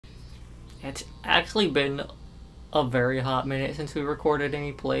It's actually been a very hot minute since we recorded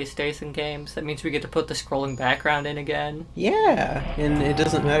any PlayStation games. That means we get to put the scrolling background in again. Yeah, and it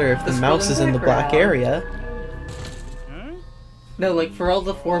doesn't matter if the mouse is in the black area. No, like for all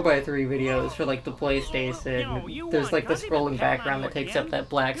the 4x3 videos for like the PlayStation, there's like the scrolling background that takes up that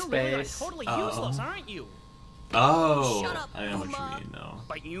black space. Oh, I know what you mean now.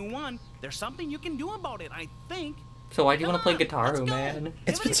 But you won. There's something you can do about it, I think. So why do you want to play Gitaroo, man?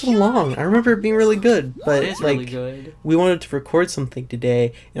 It's been so long. I remember it being really good, but It is like really good. we wanted to record something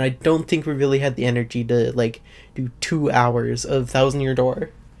today, and I don't think we really had the energy to like do 2 hours of Thousand Year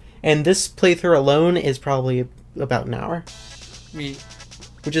Door. And this playthrough alone is probably about an hour. We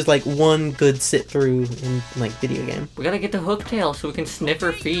Which is like one good sit through in like video game. gotta get the hooktail so we can sniff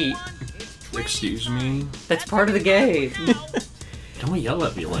her feet. Excuse me? That's part of the game. Don't yell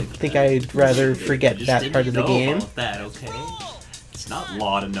at me like that. I think I'd rather forget You just that didn't part of the know game. about that, okay? It's not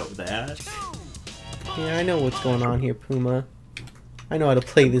law to know that. Yeah, I know what's going on here, Puma. I know how to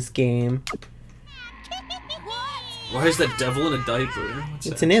play this game. Why is that devil in a diaper? What's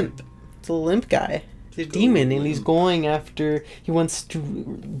It's that? an imp. It's a limp guy. He's a demon, and he's going after... He wants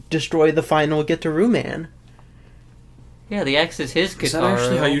to destroy the final Gitaroo man. Yeah, the X is his Gitaroo. Is that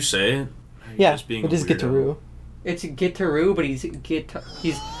actually how you say it? Or are you Yeah, just being it a is weirdo? Gitaroo. It's Gitaroo, but he's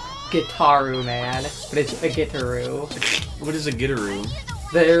Gitaroo, man. But it's a Gitaroo. What is a Gitaroo?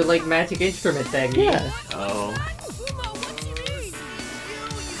 They're like magic instrument thingy. Yeah. Oh.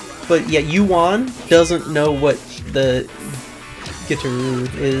 But yeah, Yuan doesn't know what the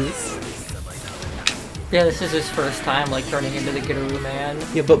Gitaroo is. Yeah, this is his first time, like, turning into the Gitaroo man.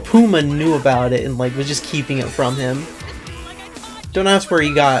 Yeah, but Puma knew about it and like was just keeping it from him. Don't ask where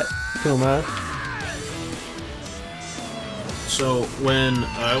he got Puma. So, when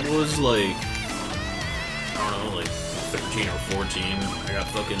I was like, I don't know, like 13 or 14, I got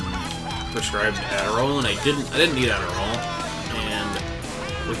fucking prescribed Adderall, and I didn't need Adderall,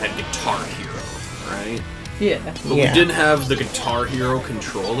 and we had Guitar Hero, right? Yeah. But we didn't have the Guitar Hero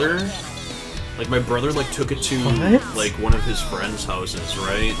controller. Like, my brother, like, took it to, What? like, one of his friends' houses,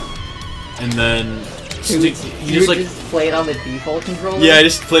 right? And then... Dude, he you just, like... just play it on the default controller? Yeah, I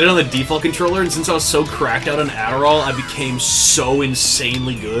just played it on the default controller, and since I was so cracked out on Adderall, I became so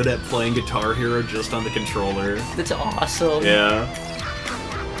insanely good at playing Guitar Hero just on the controller. That's awesome. Yeah.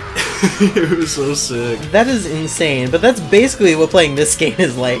 It was so sick. That is insane, but that's basically what playing this game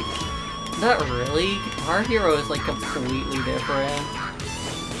is like. Not really. Guitar Hero is, like, completely different.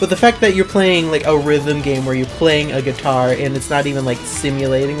 But the fact that you're playing like a rhythm game where you're playing a guitar and it's not even like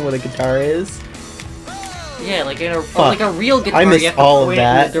simulating what a guitar is. Yeah, like in a Fuck. like a real guitar, I missed you have to all of point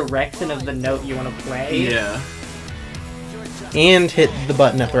that. in the direction of the note you want to play. Yeah. And hit the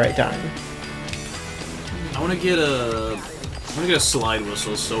button at the right time. I want to get a slide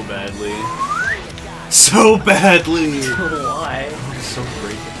whistle so badly. So badly! Why? It's so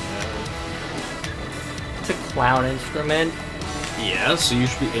freaking It's a clown instrument. bad. Yeah, so you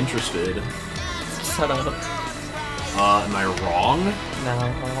should be interested. Shut up. Am I wrong? No.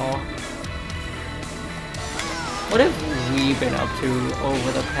 What have we been up to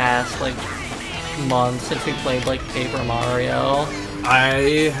over the past, like, month since we played, like, Paper Mario?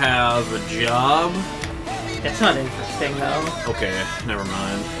 I have a job. It's not interesting, though. Okay, never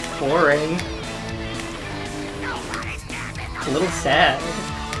mind. Boring. It's a little sad.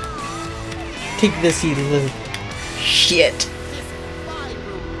 Take this, you little shit.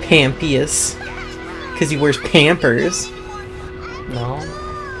 Pampius. Because he wears Pampers. No.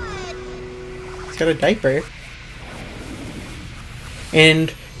 He's got a diaper.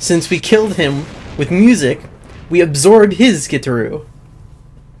 And since we killed him with music, we absorbed his Gitaroo.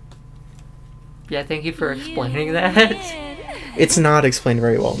 Yeah, thank you for explaining that. It's not explained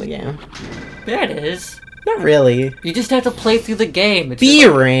very well in the game. Yeah, it is. Not really. You just have to play through the game. It's just,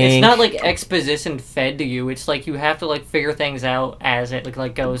 like, B-rank. it's not like exposition fed to you. It's like you have to like figure things out as it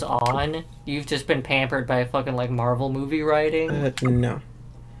like goes on. You've just been pampered by fucking like Marvel movie writing. No.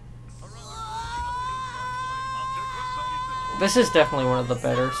 This is definitely one of the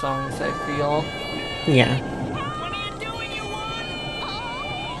better songs, I feel. Yeah. What are you doing, you won?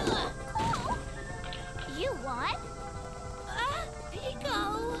 You won? Pico!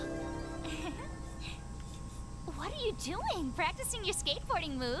 What are you doing? Practicing your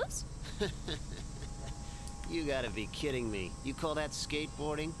skateboarding moves? You gotta be kidding me. You call that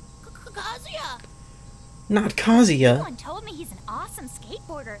skateboarding? Kazuya! Not Kazuya. Someone told me he's an awesome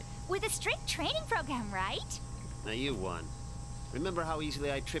skateboarder with a strict training program, right? Now you won. Remember how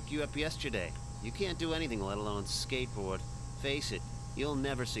easily I tripped you up yesterday? You can't do anything, let alone skateboard. Face it, you'll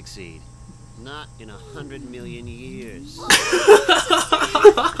never succeed. Not in 100 million years.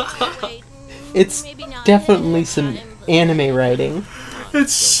 Wait, It's definitely some anime writing.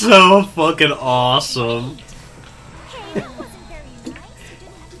 It's so fucking awesome.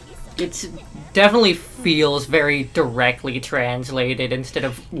 It's definitely feels very directly translated instead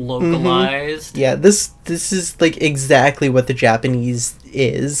of localized. Yeah, this is like exactly what the Japanese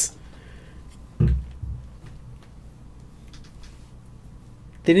is.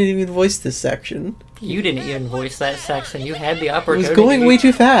 They didn't even voice this section. You didn't even voice that section. You had the It opportunity. was going way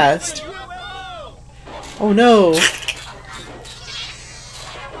too fast. Oh no.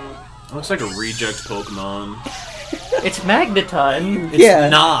 Looks like a reject Pokemon. It's Magneton.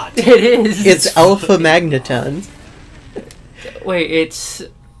 It's not. It is. It's Alpha Magneton. Wait, it's...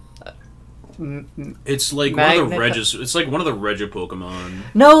 It's like one of the Regis. It's like one of the Regi Pokemon.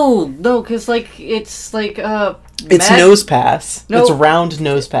 No, because like it's like It's Nose Pass. No. It's round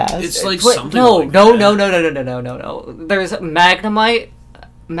Nose Pass. It's like Wait, something. no, like no, that. no, no, no, no, no, no, no. There's Magnemite,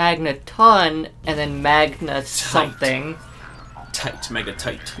 Magneton, and then Magna something. Tight,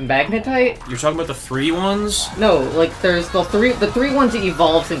 Magnetite. Magnetite? You're talking about the 3 ones? No, like there's the three ones that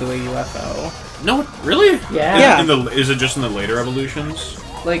evolves into a UFO. No, really? Yeah. Is it just in the later evolutions?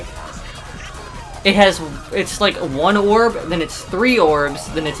 Like it's like 1 orb, then it's 3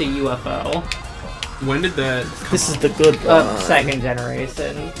 orbs, then it's a UFO. When did that? This is the good one. 2nd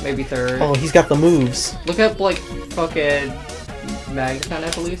generation, maybe 3rd. Oh, he's got the moves. Look up like fucking Magneton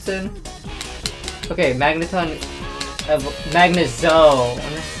evolution. Okay, Magneton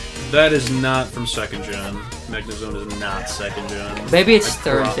Magnezone. That is not from 2nd gen. Magnezone is not 2nd gen. Maybe it's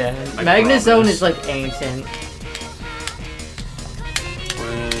 3rd gen. Magnezone is like ancient.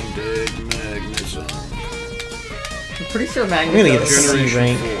 When did Magnezone? I'm pretty sure I'm gonna get a Magnezone. C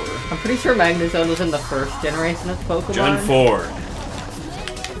rank. 4. I'm pretty sure Magnezone was in the 1st generation of Pokemon. Gen 4.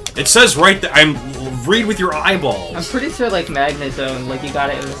 It says right there. Read with your eyeballs. I'm pretty sure like Magnezone, like you got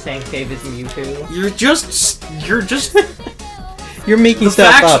it in the same cave as Mewtwo. You're just. You're making The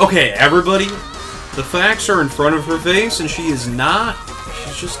stuff facts. up. Okay, everybody. The facts are in front of her face, and she is not.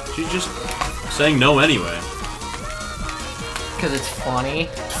 She's just saying no anyway. Because it's funny.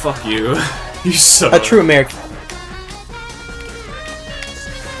 Fuck you. You suck. A true American.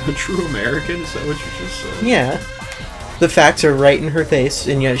 A true American? Is that what you just said? Yeah. The facts are right in her face,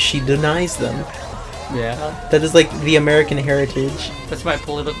 and yet she denies them. Yeah. That is like the American heritage. That's my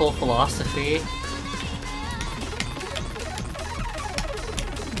political philosophy.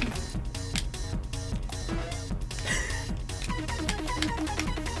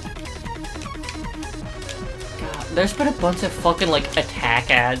 God, there's been a bunch of fucking like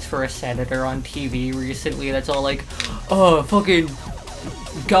attack ads for a senator on TV recently that's all like, oh, fucking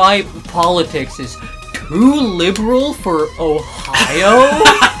guy politics is too liberal for Ohio?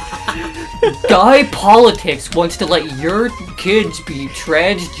 Guy politics wants to let your kids be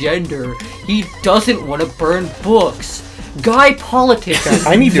transgender. He doesn't want to burn books. Guy politics is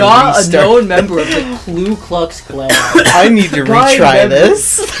I need to not a restart. known member of the Ku Klux Klan. I need to Guy retry member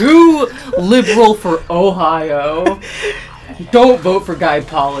this. Too liberal for Ohio. Don't vote for guy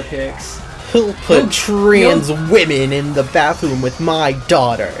politics. He'll put trans women in the bathroom with my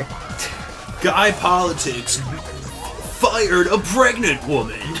daughter. Guy politics fired a pregnant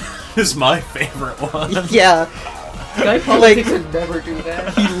woman. Is my favorite one. Yeah. Guy politics would never do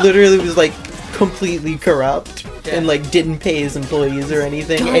that. He literally was like completely corrupt Yeah. and like didn't pay his employees or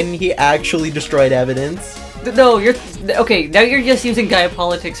anything, and he actually destroyed evidence. No, you're okay. Now you're just using guy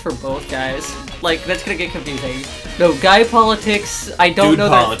politics for both guys. Like that's gonna get confusing. No, guy politics. I don't Dude know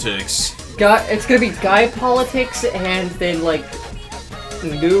politics. that. Guy, it's gonna be guy politics and then like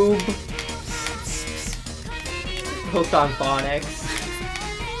noob hooked on phonics.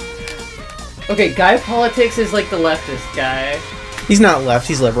 Okay, guy politics is like the leftist guy. He's not left,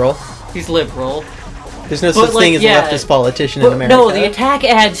 he's liberal. He's liberal. There's no But, such like, thing as yeah. a leftist politician in But America. no, the attack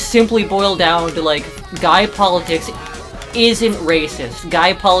ads simply boil down to like guy politics isn't racist.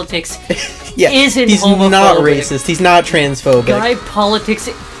 Guy politics yeah, isn't he's homophobic. not racist, he's not transphobic. Guy politics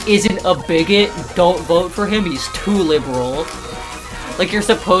isn't a bigot. Don't vote for him. He's too liberal. Like you're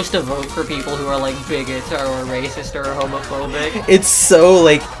supposed to vote for people who are like bigots or racist or homophobic. It's so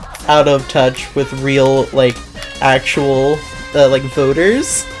like out of touch with real like actual like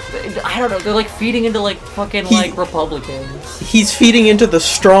voters. I don't know. They're like feeding into like fucking like Republicans. He's feeding into the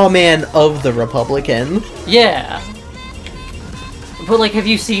straw man of the Republican. Yeah. But like, have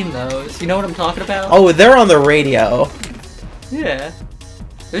you seen those? You know what I'm talking about? Oh, they're on the radio. Yeah.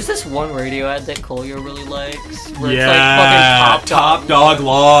 There's this one radio ad that Collier really likes. Where Yeah, it's like fucking TopDog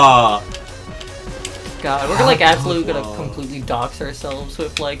Law. God, we're like absolutely gonna completely dox ourselves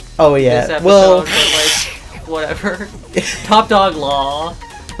with like Oh yeah. this episode, Well, but like whatever. TopDog Law.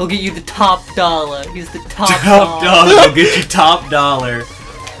 He'll get you the top dollar. He's the top Top dollar. dollar. He'll get you top dollar.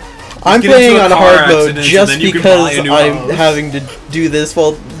 I'm get playing into a on car hard mode accident, and just then you can because buy a new I'm house. having to do this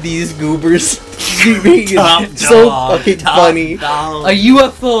while these goobers keep me Top so dog, fucking top funny. dog. A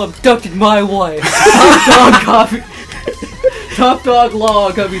UFO abducted my wife. Top dog got me. Top dog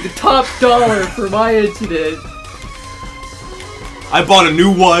law got me the top dollar for my incident. I bought a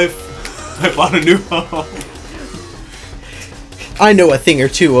new wife. I bought a new home. I know a thing or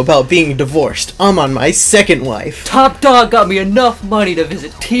two about being divorced. I'm on my second wife. Top dog got me enough money to visit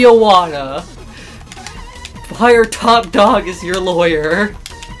Tijuana. Hire Top Dog as your lawyer.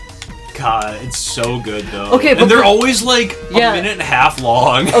 God, it's so good though. Okay, but and they're always like Yeah. a minute and a half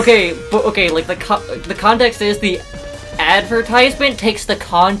long. Okay, but okay, like the context is the advertisement takes the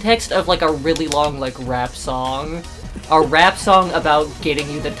context of like a really long like rap song. A rap song about getting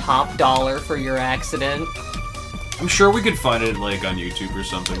you the top dollar for your accident. I'm sure we could find it like on YouTube or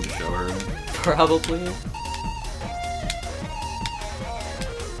something to show her. Probably.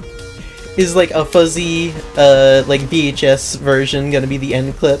 Is like a fuzzy, like VHS version gonna be the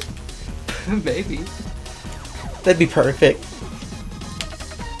end clip? Maybe. That'd be perfect.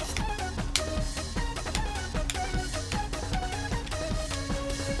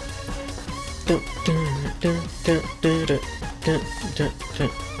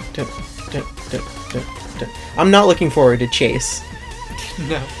 I'm not looking forward to Chase.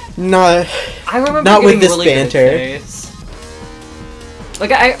 No. Not. I remember Not with getting this really good at banter. Chase.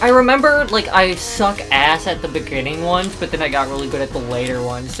 Like, I remember, like, I suck ass at the beginning ones, but then I got really good at the later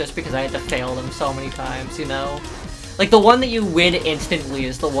ones, just because I had to fail them so many times, you know? Like, the one that you win instantly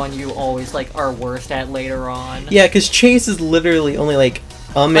is the one you always, like, are worst at later on. Yeah, because Chase is literally only like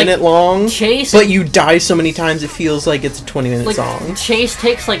a minute long, Chase... but you die so many times it feels like it's a 20-minute like, song. Chase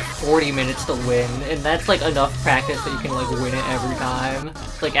takes, like, 40 minutes to win, and that's, like, enough practice that you can, like, win it every time.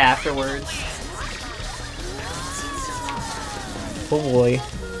 Like, afterwards. Oh boy.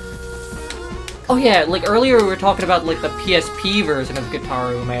 Oh yeah, like, earlier we were talking about, like, the PSP version of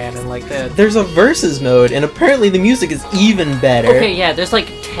Gitaroo, man, and, like, the... There's a versus mode, and apparently the music is even better. Okay, yeah, there's like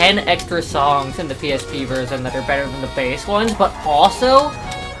 10 extra songs in the PSP version that are better than the base ones, but also,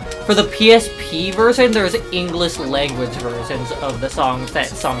 for the PSP version, there's English language versions of the songs that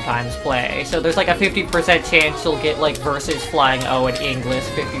sometimes play. So there's like a 50% chance you'll get like versus Flying O in English,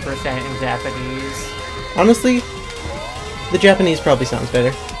 50% in Japanese. Honestly, the Japanese probably sounds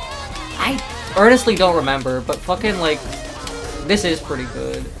better. I honestly don't remember, but fucking like, this is pretty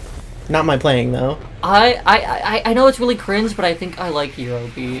good. Not my playing, though. I know it's really cringe, but I think I like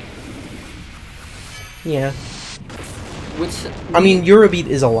Eurobeat. Yeah. Which... I mean, Eurobeat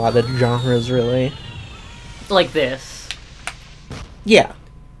is a lot of genres, really. like this. Yeah.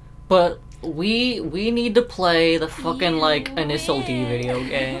 But we need to play the fucking, like, Initial D video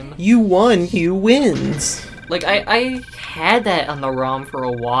game. You won, you wins. Like, I had that on the ROM for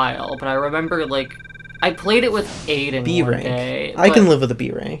a while, but I remember, like, I played it with Aiden B one rank. day. I can but- live with a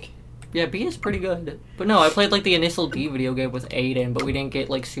B rank. Yeah, B is pretty good. But no, I played, like, the Initial D video game with Aiden, but we didn't get,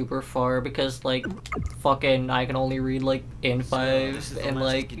 like, super far because, like, fucking I can only read, like, in5, and,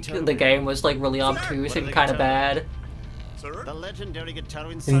 like, the game was, like, really obtuse and kind of bad. The legendary guitar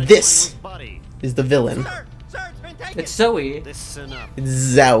And this body. is the villain. It's Zoe. Listen up. It's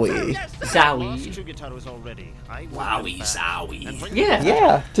Zowie. Lost Zowie. two guitars already. I will Wowie get back zowie. and bring Yeah.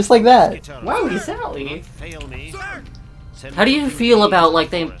 Yeah, just like that. guitars. Wowie Zowie. Fail me. Send How do me you to feel the about, like,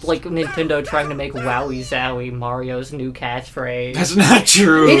 forest. Nintendo trying to make Wowie Zowie Mario's new catchphrase? That's not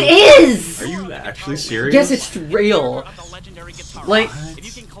true. It is! Are you actually serious? Yes, it's real. The legendary guitar. Like, If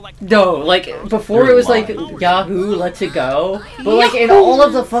you can collect no, like, before You're it was like lying. Yahoo lets it go, but like in all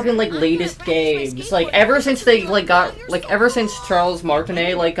of the fucking like latest games, like ever since they like got, like ever since Charles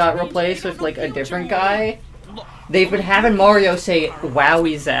Martinet like got replaced with like a different guy, they've been having Mario say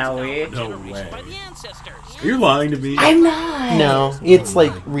Wowie Zowie. No by way. the ancestors. Are you lying to me? I'm not! No, it's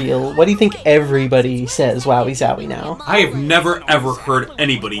like real. What do you think everybody says Wowie Zowie now? I have never ever heard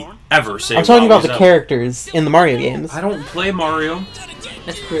anybody ever say. I'm talking about Wowie the zowie. characters in the Mario games. I don't play Mario.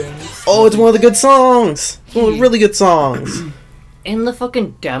 That's cringe. Oh, it's one of the good songs! It's one of the really good songs. In the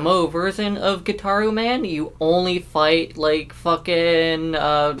fucking demo version of Gitaroo Man, you only fight like fucking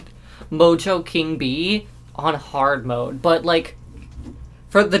Mojo King B on hard mode, but like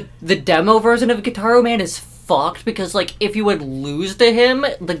for the demo version of Gitaroo Man is fucked because like if you would lose to him,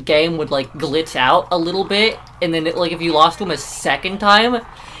 the game would like glitch out a little bit, and then like if you lost to him a second time,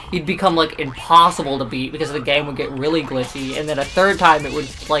 he'd become like impossible to beat because the game would get really glitchy, and then a third time it would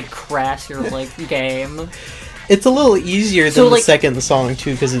like crash your like game. It's a little easier than So, the like- second song,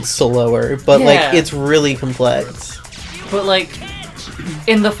 too, because it's slower, but, like, Yeah. it's really complex. But like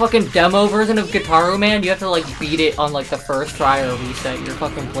in the fucking demo version of Gitaroo, man, you have to like beat it on like the first try or reset your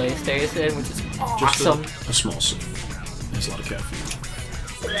fucking PlayStation, which is awesome. Just a small sip. There's a lot of caffeine.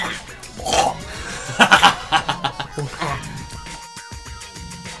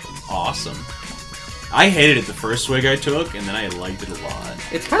 Awesome. I hated it the first swig I took, and then I liked it a lot.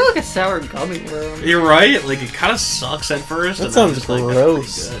 It's kind of like a sour gummy worm. You're right. Like it kind of sucks at first. That and then sounds it's like,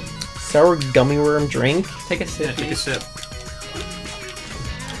 gross. that's pretty good. Sour gummy worm drink? Take a sip. Yeah, take a sip.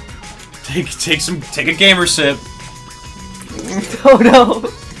 Take a gamer sip. Oh no!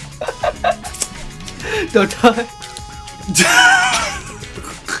 Don't die.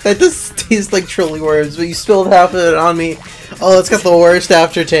 That does taste like trilly worms, but you spilled half of it on me. Oh, it's got the worst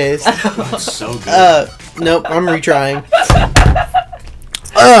aftertaste. That's so good. Nope, I'm retrying.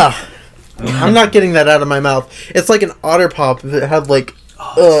 Ugh! I'm not getting that out of my mouth. It's like an Otter Pop if it had like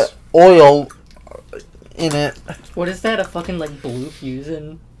oil in it. What is that? A fucking like blue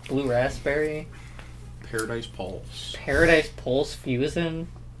fusion? Blue raspberry? Paradise Pulse. Paradise Pulse Fusion?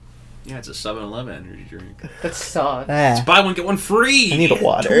 Yeah, it's a 7-Eleven energy drink. That sucks. It's buy one get one free. I need a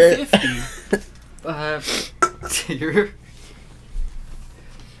water. $2.50. You're...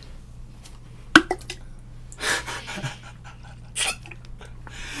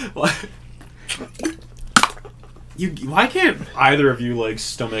 What? Why can't either of you like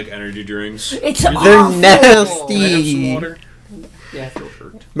stomach energy drinks? It's They're awful! Can I have some nasty. water? Yeah. I feel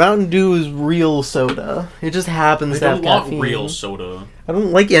hurt. Mountain Dew is real soda. It just happens I to have don't want caffeine. real soda. I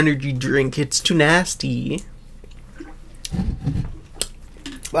don't like energy drink. It's too nasty.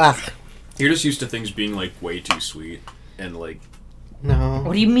 Ah, You're just used to things being like way too sweet and like no.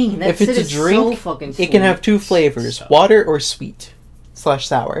 What do you mean? That If it's shit a is drink, so fucking it sweet. can have two flavors: Sour. water or sweet /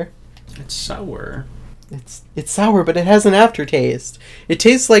 sour. it's sour. It's sour, but it has an aftertaste. It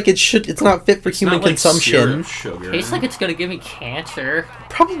tastes like it should. It's not fit for It's human not like consumption. syrup sugar. Tastes like it's gonna give me cancer.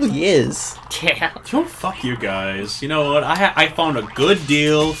 Probably is. Yeah. Don't fuck you guys. You know what? I found a good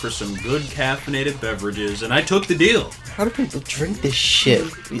deal for some good caffeinated beverages, and I took the deal. How do people drink this shit?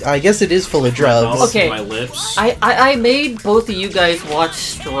 I guess it is full of My drugs. mouth, Okay. my lips. I made both of you guys watch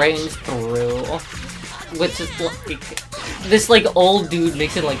Strange Brew, which is like this like old dude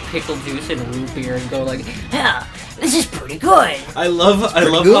mixing like pickle juice and root beer and go like, yeah, this is pretty good. I love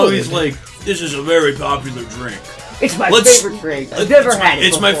how good. he's like, this is a very popular drink. It's my Let's- favorite drink. I've never had it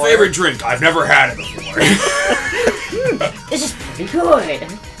It's before. my favorite drink. I've never had it before. This is pretty good.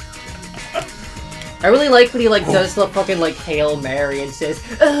 I really like when he like does the fucking like Hail Mary and says,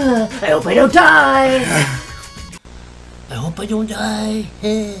 I hope I don't die. I hope I don't die.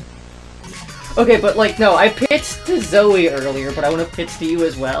 Okay, but like no, I pitched to Zoe earlier, but I want to pitch to you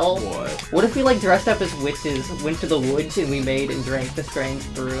as well. What? What if we like dressed up as witches, went to the woods, and we made and drank the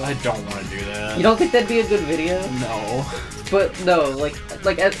Strange Brew? I don't want to do that. You don't think that'd be a good video? No. But no, like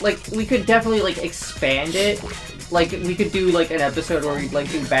we could definitely like expand it. Like we could do like an episode where we like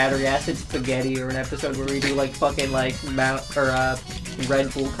do battery acid spaghetti, or an episode where we do like fucking like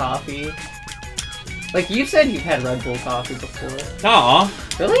Red Bull coffee. Like you said, you've had Red Bull coffee before.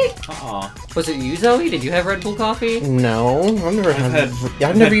 Aw. Really? Aw. Was it you, Zoe? Did you have Red Bull coffee? No, I've never had. I've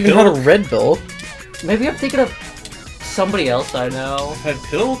I've never had even had a Pilk. Red Bull. Maybe I'm thinking of somebody else I know. I've had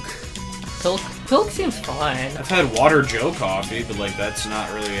Pilk. Pilk seems fine. I've had Water Joe coffee, but like that's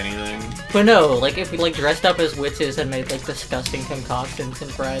not really anything. But no, like if we like dressed up as witches and made like disgusting concoctions and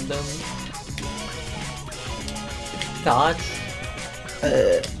fried them. Thoughts?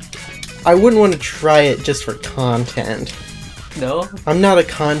 I wouldn't want to try it just for content. No? I'm not a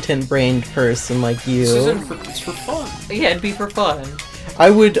content-brained person like you. It's for fun. Yeah, it'd be for fun. I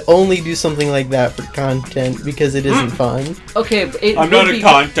would only do something like that for content because it isn't fun. Okay, but it I'm would not a be-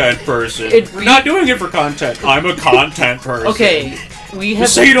 content person. It'd We're be- not doing it for content. I'm a content person. Okay, we have.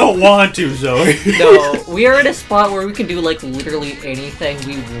 Just say you don't want to, Zoe. No, we are in a spot where we can do like literally anything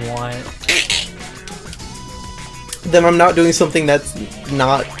we want. Then I'm not doing something that's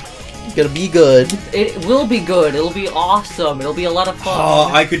not gonna be good. It will be good. It'll be awesome. It'll be a lot of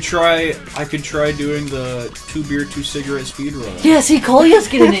fun. I could try doing the 2 beer, 2 cigarette speed run. Yeah, see, Kolya's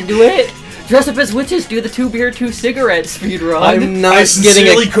getting into it. Dress up as witches, do the 2 beer, 2 cigarette speedrun. I'm not I getting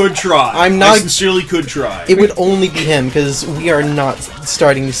sincerely a. could try. I'm not- I sincerely could try. It would only be him because we are not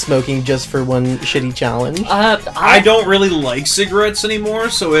starting smoking just for one shitty challenge. I don't really like cigarettes anymore,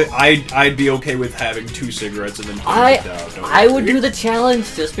 so I'd be okay with having 2 cigarettes and then putting it down. Don't I would worry. do the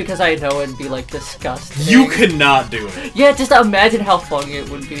challenge just because I I know it'd be like disgusting. You cannot do it. Yeah, just imagine how funny it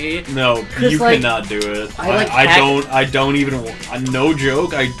would be. No, 'Cause, you like, cannot do it. I don't even, no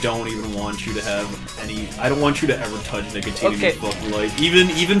joke, I don't even want you to have any, I don't want you to ever touch nicotine in your fucking life.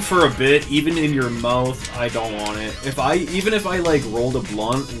 Even for a bit, even in your mouth, I don't want it. Even if I, like, rolled a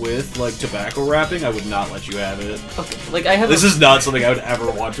blunt with, like, tobacco wrapping, I would not let you have it. Okay, like, I have This is not something I would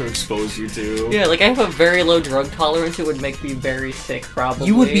ever want to expose you to. Yeah, like, I have a very low drug tolerance, it would make me very sick, probably.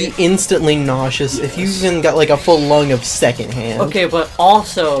 You would be instantly nauseous if you even got, like, a full lung of secondhand. Okay, but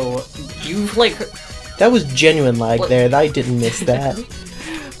also, you've, like... That was genuine lag there, I didn't miss that.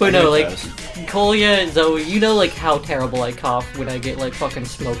 But no, like, Kolya and Zoe, you know, like, how terrible I cough when I get, like, fucking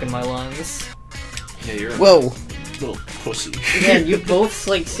smoke in my lungs. Yeah, you're Whoa. little pussy. Yeah, you've both,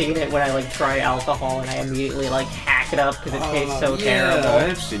 like, seen it when I, like, try alcohol and I immediately, like, hack it up because it tastes so terrible.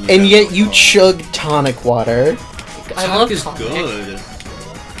 I've seen you And yet alcohol. you chug tonic water. I love is tonic. good.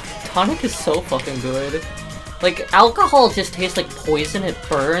 Tonic is so fucking good. Like, alcohol just tastes like poison, it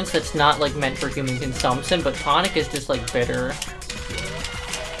burns, that's not, like, meant for human consumption, but tonic is just, like, bitter.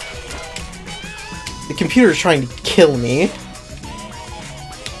 The computer's trying to kill me.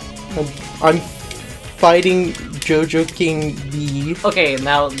 I'm fighting Jojo King B. Okay,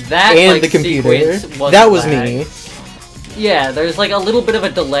 now that, and like, the computer. sequence wasn't That was lag. me. Yeah, there's, like, a little bit of a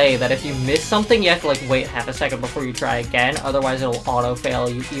delay that if you miss something, you have to, like, wait half a second before you try again, otherwise it'll auto-fail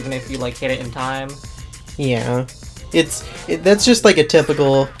you even if you, like, hit it in time. Yeah. That's just like a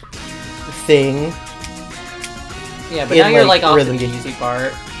typical thing. Yeah, but In, now you're, like, off rhythm the games. easy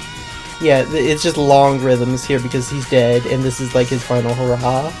part. Yeah, it's just long rhythms here because he's dead, and this is like his final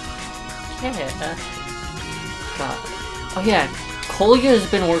hurrah. Yeah. God. Oh yeah, Kolya has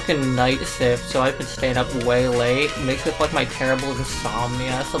been working night shift, so I've been staying up way late, mixed with like my terrible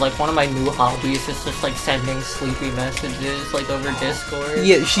insomnia. So like one of my new hobbies is just like sending sleepy messages like over Discord.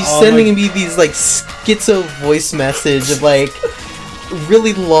 Yeah, she's sending me these like schizo voice message of like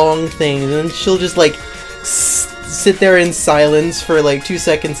really long things, and she'll just like sit there in silence for like 2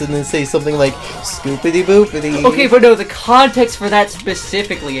 seconds and then say something like scoopity boopity. Okay, but no, the context for that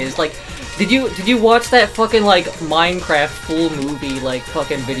specifically is like, did you watch that fucking like Minecraft full movie like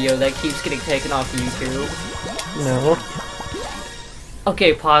fucking video that keeps getting taken off YouTube? No.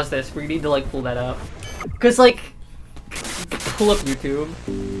 Okay, pause this. We need to like pull that up. Cause like, pull up YouTube.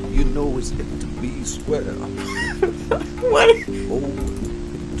 You know it's it to be square. What? Oh,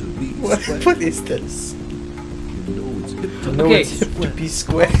 it to be square. What is this? You know it's it to No, Okay. it's hip to be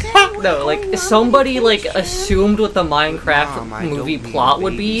square. No, like, somebody, like, assumed what the Minecraft movie plot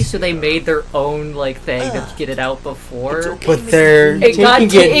would be, so they made their own, like, thing to get it out before. But they're It got taking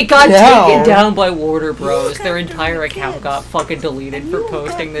taken down by Warner Bros. Their entire account got fucking deleted for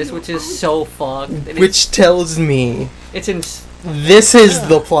posting this, which is so fucked. And Which tells me it's in. this is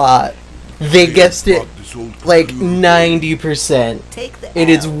the plot. They guessed it like 90%. It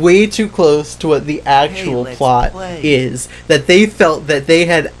is way too close to what the actual plot is. That they felt that they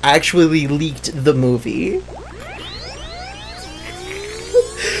had actually leaked the movie.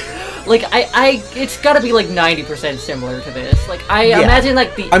 Like, it's gotta be like 90% similar to this. Like, I Yeah. imagine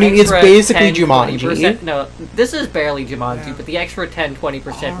like the I mean, it's extra basically 10, Jumanji. 20%. No, this is barely Jumanji, but the extra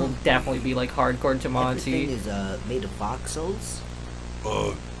 10-20% will definitely be like hardcore Everything Jumanji. is made of voxels,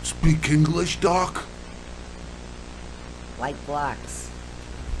 speak English, Doc? like blocks.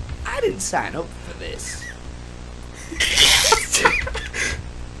 I didn't sign up for this.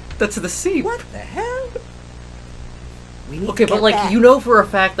 That's the scene. What the hell? We need Okay, to but get like, back. you know for a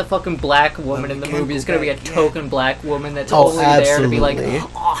fact the fucking black woman we in the can't movie is go gonna be a back yet. token black woman that's Oh, only there to be like, absolutely.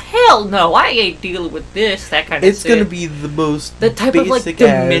 oh hell no, I ain't dealing with this, that kind of It's shit. gonna be the most the type of like basic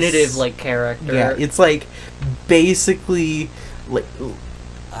ass- diminutive like character. Yeah, it's like basically like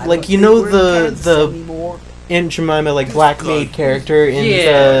I like don't you think know we're in the Kansas anymore. Aunt Jemima like black maid character in Yeah.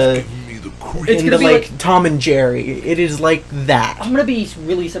 the Giving me the It's creep. in gonna the be like like- Tom and Jerry. It is like that. I'm gonna be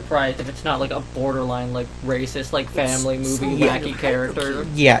really surprised if it's not like a borderline like racist like family movie Yeah. wacky character.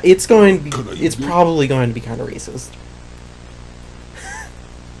 Yeah, it's going to be. It's probably going to be kind of racist.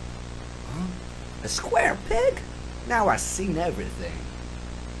 A square peg? Now I've seen everything.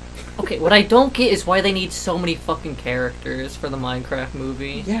 Okay, what I don't get is why they need so many fucking characters for the Minecraft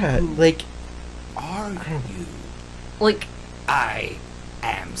movie. Yeah, like Are you? Like, I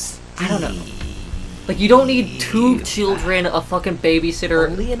am I don't know. Like, you don't need two children, a fucking babysitter.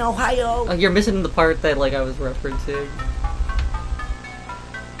 Only in Ohio. You're missing the part that, like, I was referencing.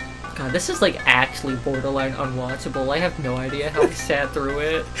 God, this is, like, actually borderline unwatchable. I have no idea how I sat through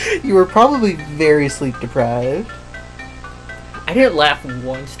it. you were probably very sleep deprived. I didn't laugh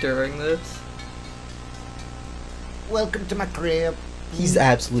once during this. Welcome to my crib. He's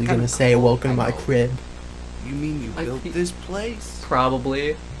absolutely gonna say, "Welcome to my crib." You mean you built this place?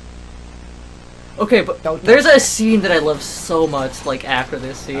 Probably. Okay, but there's a scene that I love so much, like after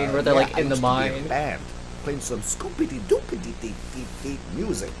this scene, where they're like in the mine. Band, playing some scoopity doopity deep deep deep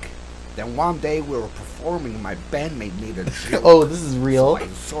music. Then one day we were performing, and my bandmate made a joke. Oh, this is real. So I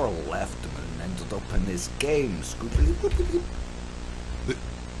sort of left him and ended up in this game, scoopity doopity.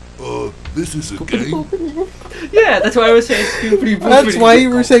 This is a game? Yeah, that's why I was saying scoopity boopity. That's why you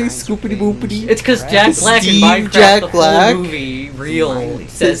were saying scoopity boopity. It's because Jack Black in Minecraft, Jack the Black full movie, real,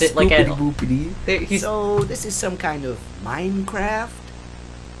 says it like boopity. So this is some kind of Minecraft?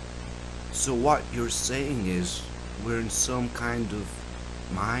 So what you're saying is we're in some kind of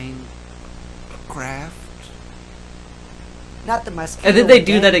Minecraft? Not the mosquito. And then they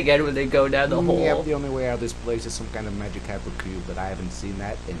do that again when they go down the hole. Yeah, the only way out of this place is some kind of magic hypercube, but I haven't seen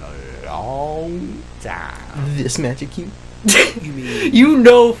that in a long time. This magic cube. You mean you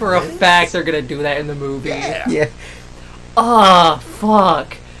know for a fact they're gonna do that in the movie. Yeah. Ah,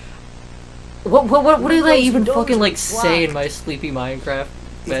 fuck. What did I even fucking like say in my sleepy Minecraft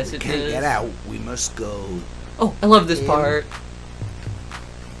messages? If we can't get out, we must go. Oh, I love this part.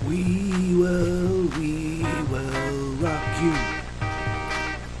 We will rock you.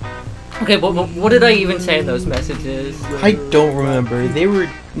 Okay, but what did I even say in those messages? I don't remember. They were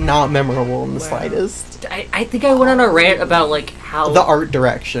not memorable in the slightest. I think I went on a rant about like how The art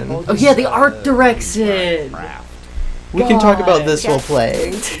direction. Oh yeah, the art direction. We can talk about this while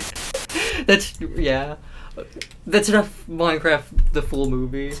playing. That's That's enough. Minecraft the full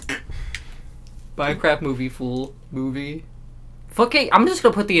movie. Minecraft movie full movie. Fuck it, I'm just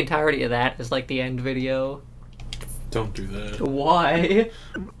gonna put the entirety of that as like the end video. Don't do that. Why?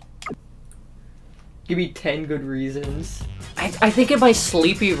 Give me 10 good reasons. I think in my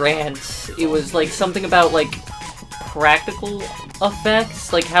sleepy rants, it was like something about like practical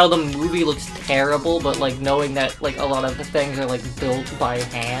effects, like how the movie looks terrible, but like knowing that like a lot of the things are like built by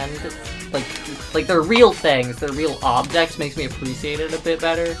hand, like they're real things, they're real objects, makes me appreciate it a bit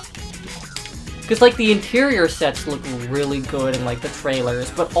better. Because, like, the interior sets look really good in, like, the trailers,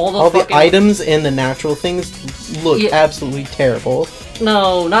 but all the items and the natural things look absolutely terrible.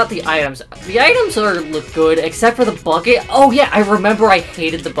 No, not the items. The items look good, except for the bucket. Oh, yeah, I remember I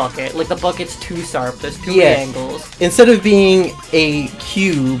hated the bucket. Like, the bucket's too sharp. There's too many angles. Instead of being a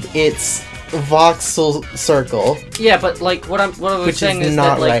cube, it's voxel circle. Yeah, but, like, what I was saying is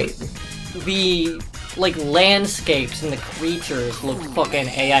not that, like, right. The... like, landscapes and the creatures look fucking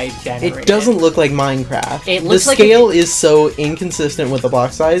AI generated. It doesn't look like Minecraft. It looks the scale is so inconsistent with the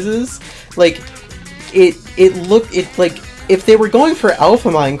block sizes. Like, if they were going for alpha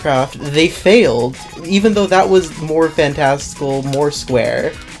Minecraft, they failed. Even though that was more fantastical, more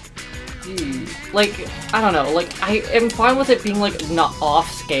square. Like, I don't know, like, I am fine with it being, like, not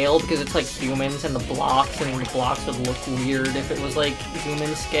off-scale, because it's, like, humans and the blocks would look weird if it was, like,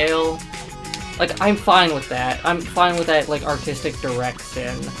 human scale. Like, I'm fine with that. I'm fine with that, like, artistic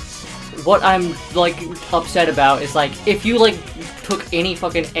direction. What I'm, like, upset about is, like, if you, like, took any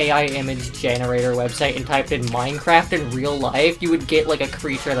fucking AI image generator website and typed in Minecraft in real life, you would get, like, a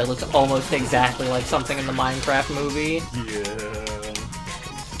creature that looks almost exactly like something in the Minecraft movie. Yeah.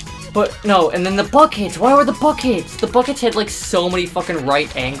 But, no, and then the buckets! Why were the buckets? The buckets had, like, so many fucking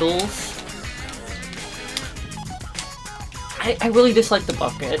right angles. I really dislike the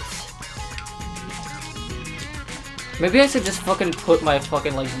buckets. Maybe I should just fucking put my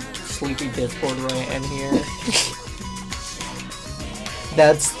fucking, like, sleepy Discord right in here.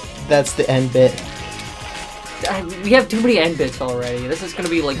 That's the end bit. We have too many end bits already. This is gonna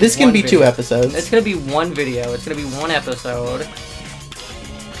be, like, this can be 2 episodes. It's gonna be one video. It's gonna be one episode.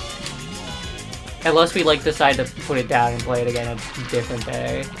 Unless we, like, decide to put it down and play it again a different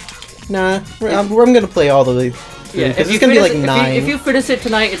day. Nah, I'm gonna play all the way through, because it's gonna be, like, 9. If you finish it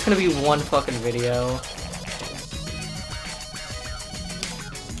tonight, it's gonna be one fucking video.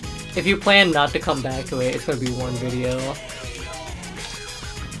 If you plan not to come back to it, it's gonna be one video.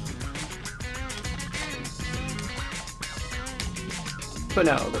 But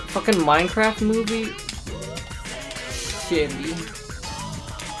no, the fucking Minecraft movie... shitty.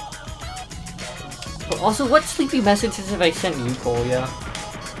 But also, what sleepy messages have I sent you, Polya?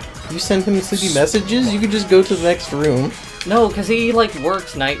 You sent him sleepy messages? You could just go to the next room. No, because he, like,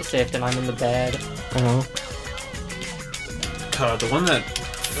 works night shift and I'm in the bed. Oh. The one that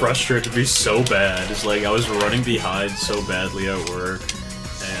frustrated me so bad is, like, I was running behind so badly at work,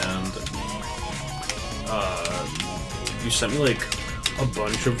 and you sent me, like, a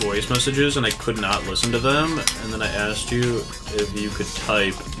bunch of voice messages and I could not listen to them, and then I asked you if you could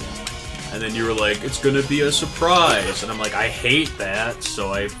type And then you were like, it's gonna be a surprise. And I'm like, I hate that.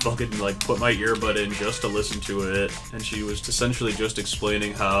 So I fucking like put my earbud in just to listen to it. And she was essentially just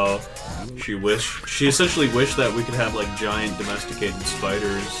explaining how she essentially wished that we could have like giant domesticated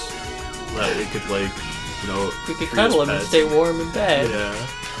spiders that we could like, you know, we could cuddle them and stay warm in bed. Yeah.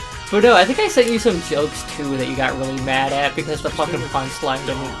 But no, I think I sent you some jokes too that you got really mad at because the fucking punchline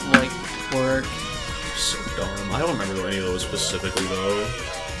didn't like work. So dumb. I don't remember any of those specifically though.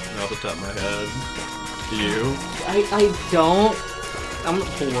 Off the top of my head. Do you? I don't. I'm gonna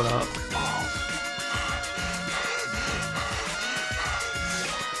pull it up.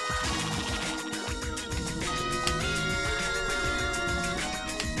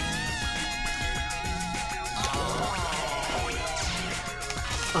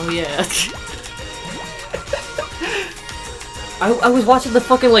 Oh yeah. I was watching the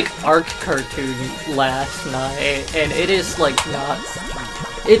fucking like Ark cartoon last night, and it is like not.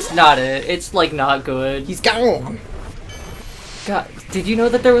 It's like not good. He's gone. God, did you know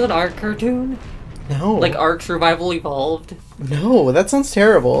that there was an Ark cartoon? No. Like Ark Survival Evolved? No, that sounds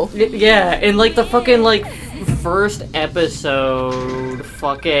terrible. Yeah, and like the fucking like first episode,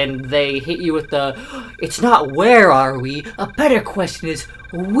 fucking they hit you with the, it's not where are we, a better question is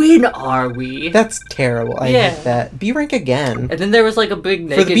when are we? That's terrible. I hate that. B rank again. And then there was like a big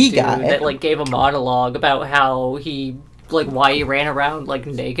naked For the B dude guy. that like gave a monologue about how he, like why he ran around like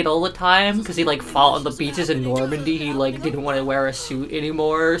naked all the time, because he like fought on the beaches in Normandy. He like didn't want to wear a suit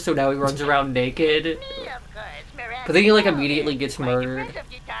anymore, so now he runs around naked. But then he like immediately gets murdered.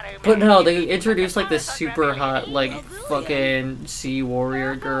 But no, they introduced like this super hot like fucking sea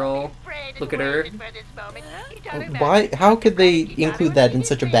warrior girl. Look at her. Why? How could they include that in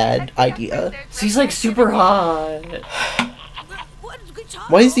such a bad idea? She's like super hot.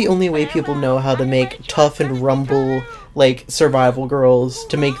 Why is the only way people know how to make tough and rumble like survival girls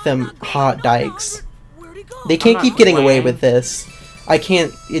to make them hot dykes? They can't keep getting away with this. I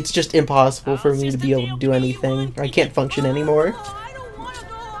can't, it's just impossible for me to be able to do anything. I can't function anymore.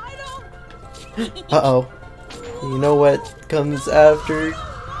 Uh-oh. You know what comes after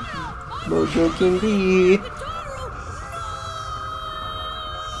Mojo King B?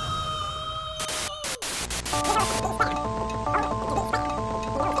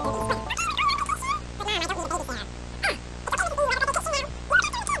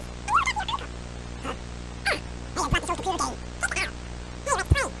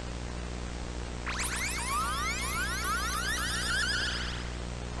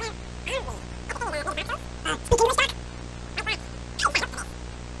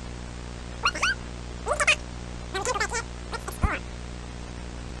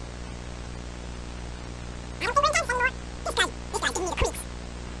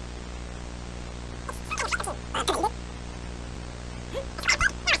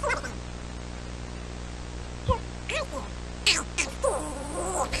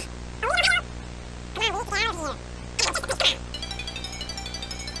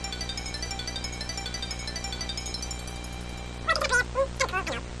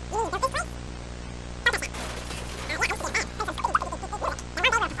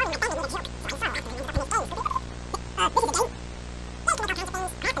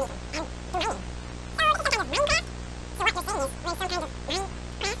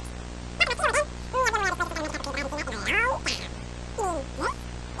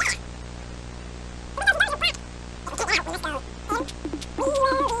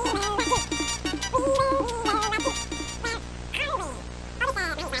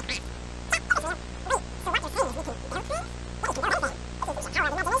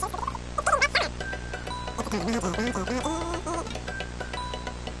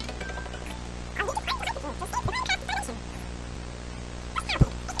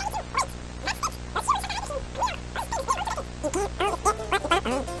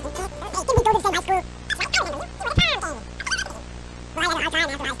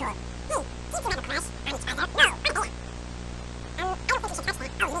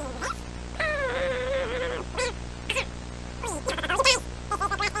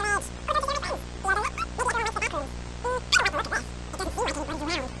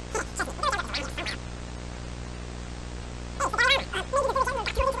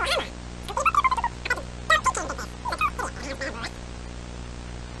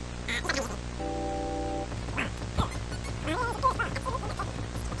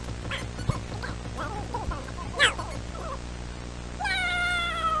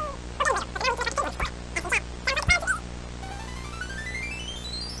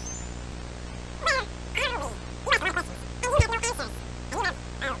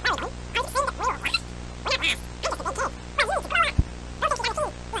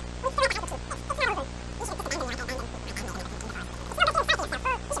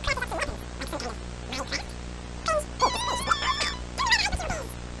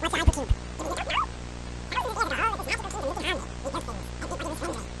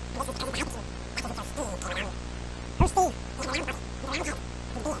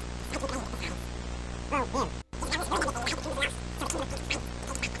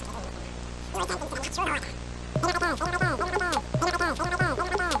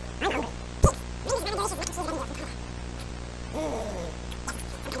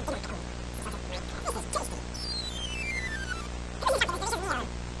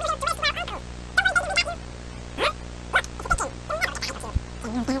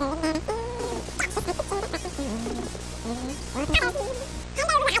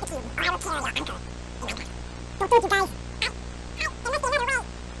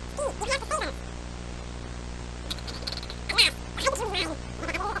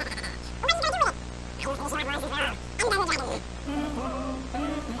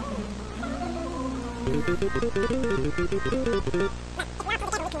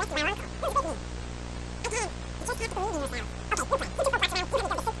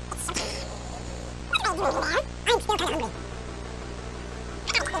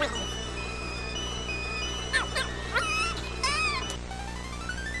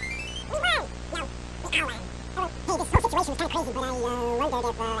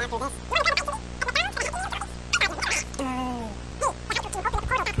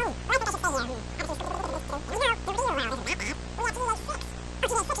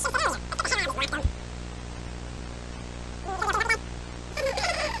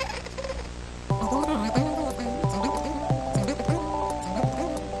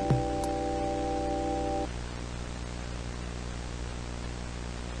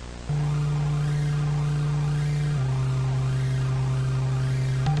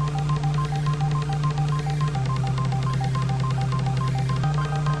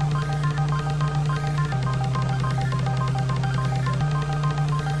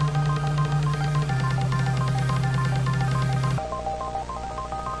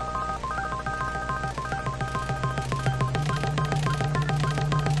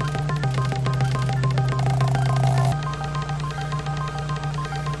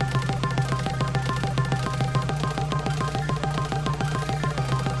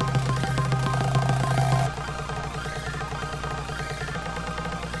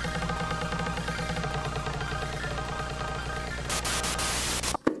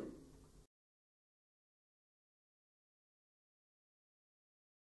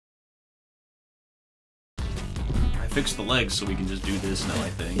 Fix the legs so we can just do this now, I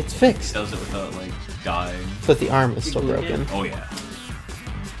think. It's fixed. It does it without, like, dying. But the arm is still broken. Oh, yeah.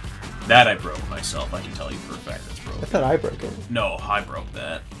 That I broke myself. I can tell you for a fact that's broken. I thought I broke it. No, I broke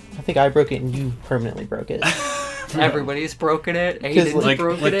that. I think I broke it and you permanently broke it. Everybody's broken it. Aiden's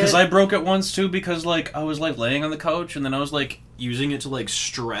broken it. Because I broke it once, too, because, like, I was, like, laying on the couch, and then I was, like, using it to, like,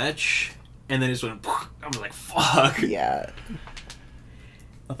 stretch, and then it just went, I was like, fuck. Yeah.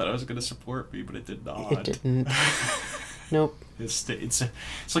 I thought I was going to support me, but it did not. It didn't. Nope. It's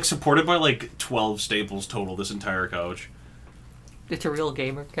like supported by like 12 staples total, this entire couch. It's a real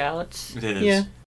gamer couch. It is. Yeah.